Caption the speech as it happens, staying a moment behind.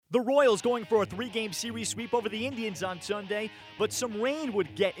The Royals going for a 3-game series sweep over the Indians on Sunday, but some rain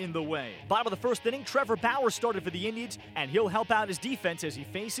would get in the way. Bottom of the first inning, Trevor Bauer started for the Indians, and he'll help out his defense as he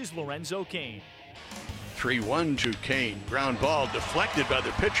faces Lorenzo Cain. 3-1 to Cain. Ground ball deflected by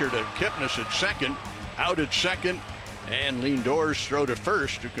the pitcher to Kipnis at second. Out at second, and Lindor's throw to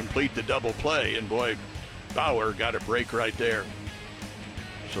first to complete the double play. And boy, Bauer got a break right there.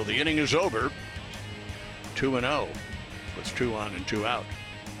 So the inning is over. 2-0 with 2 on and 2 out.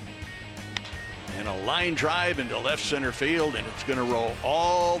 And a line drive into left center field, and it's going to roll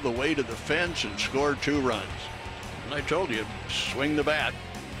all the way to the fence and score 2 runs. And I told you, swing the bat,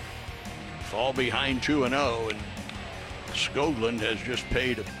 fall behind 2-0, and Skoglund has just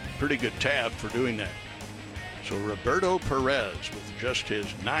paid a pretty good tab for doing that. So Roberto Perez with just his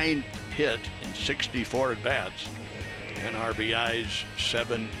 9th hit in 64 at-bats, and RBIs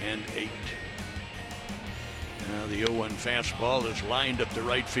 7 and 8. Now the 0-1 fastball is lined up the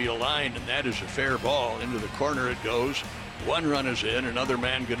right field line, and that is a fair ball. Into the corner it goes. 1 run is in. Another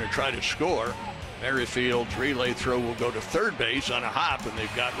man going to try to score. Merrifield's relay throw will go to third base on a hop, and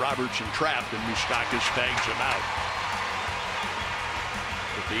they've got Robertson trapped, and Moustakas tags him out.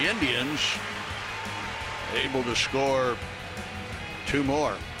 But the Indians able to score 2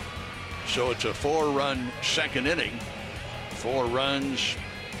 more. So it's a 4-run second inning. 4 runs,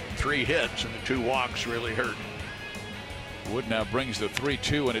 3 hits, and the 2 walks really hurt. Wood now brings the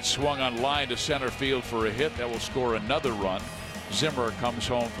 3-2, and it's swung on line to center field for a hit that will score another run. Zimmer comes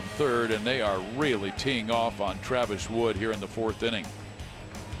home from third, and they are really teeing off on Travis Wood here in the 4th inning.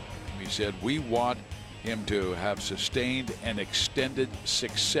 He said, we want him to have sustained and extended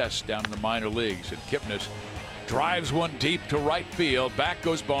success down in the minor leagues. And Kipnis drives one deep to right field. Back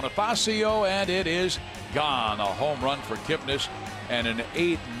goes Bonifacio, and it is gone. A home run for Kipnis and an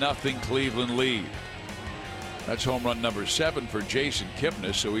 8-0 Cleveland lead. That's home run number 7 for Jason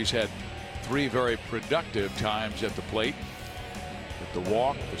Kipnis, so he's had 3 very productive times at the plate. With the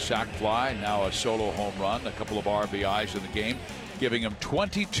walk, the sac fly, now a solo home run, a couple of RBIs in the game, giving him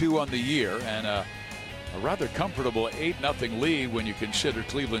 22 on the year, and a rather comfortable 8-0 lead when you consider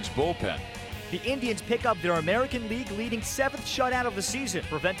Cleveland's bullpen. The Indians pick up their American League leading 7th shutout of the season,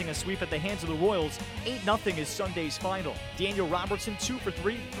 preventing a sweep at the hands of the Royals. 8-0 is Sunday's final. Daniel Robertson 2 for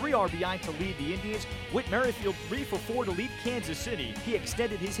 3, 3 RBI to lead the Indians. Whit Merrifield 3 for 4 to lead Kansas City. He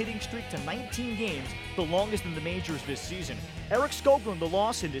extended his hitting streak to 19 games, the longest in the majors this season. Eric Skoglund the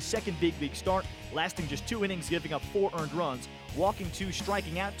loss in his 2nd big league start, lasting just 2 innings, giving up 4 earned runs, walking 2,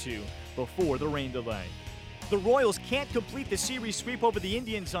 striking out 2 before the rain delay. The Royals can't complete the series sweep over the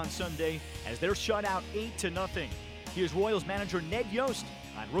Indians on Sunday as they're shut out 8-0. Here's Royals manager Ned Yost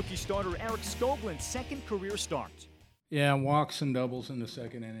on rookie starter Eric Skoglund's 2nd career start. Yeah, walks and doubles in the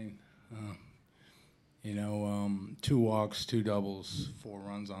 2nd inning. 2 walks, 2 doubles, 4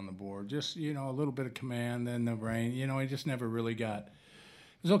 runs on the board. Just, a little bit of command, then the rain. He just never really got –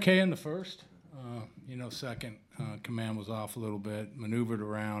 it was okay in the 1st. 2nd, command was off a little bit, maneuvered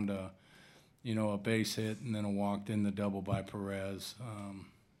around a base hit, and then a walked in the double by Perez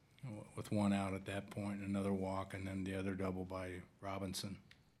with 1 out at that point, another walk, and then the other double by Robinson.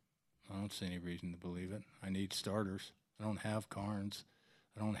 I don't see any reason to believe it. I need starters. I don't have Carnes.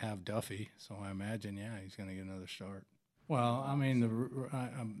 I don't have Duffy, so I imagine, he's going to get another start. Well, I mean,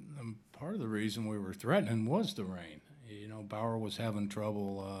 part of the reason we were threatening was the rain. Bauer was having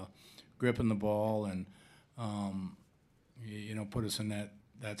trouble gripping the ball and, put us in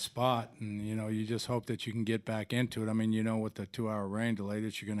that spot, and you just hope that you can get back into it. I mean, with the 2-hour rain delay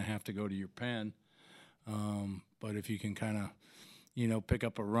that you're going to have to go to your pen, but if you can kind of pick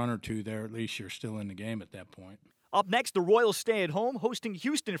up a run or 2 there, at least you're still in the game at that point. Up next, the Royals stay at home, hosting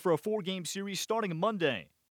Houston for a 4-game series starting Monday.